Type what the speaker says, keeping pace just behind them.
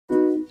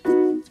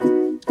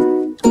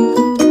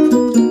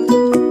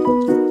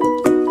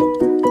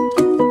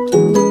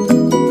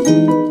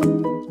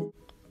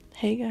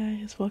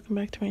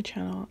back to my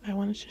channel. I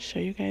wanted to show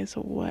you guys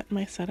what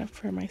my setup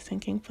for my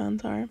sinking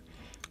funds are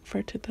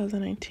for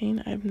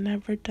 2019. I've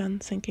never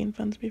done sinking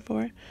funds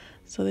before,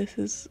 so this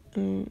is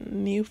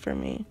new for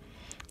me.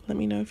 Let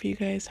me know if you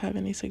guys have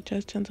any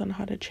suggestions on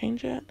how to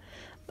change it.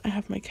 I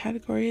have my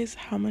categories,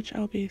 how much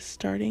I'll be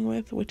starting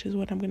with, which is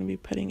what I'm going to be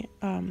putting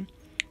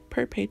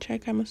per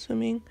paycheck, I'm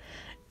assuming.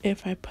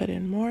 If I put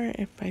in more,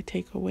 if I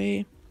take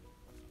away,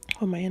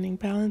 what my ending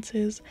balance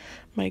is,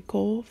 my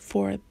goal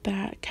for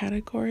that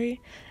category,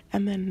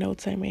 and then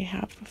notes I may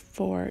have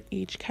for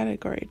each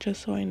category,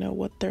 just so I know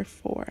what they're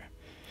for.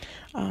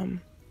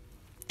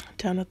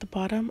 Down at the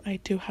bottom, I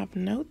do have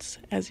notes.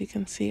 As you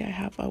can see, I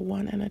have a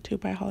 1 and a 2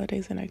 by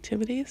holidays and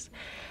activities.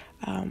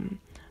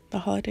 The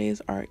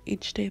holidays are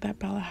each day that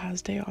Bella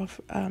has day off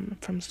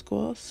from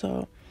school,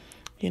 so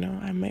you know,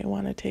 I might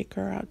want to take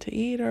her out to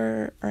eat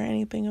or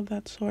anything of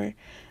that sort.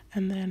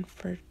 And then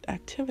for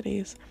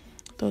activities,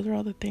 those are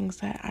all the things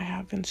that I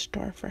have in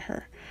store for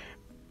her,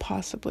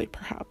 possibly,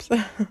 perhaps.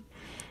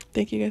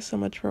 Thank you guys so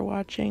much for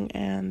watching,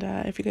 and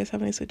if you guys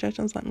have any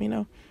suggestions, let me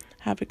know.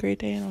 Have a great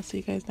day, and I'll see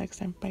you guys next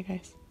time. Bye,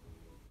 guys.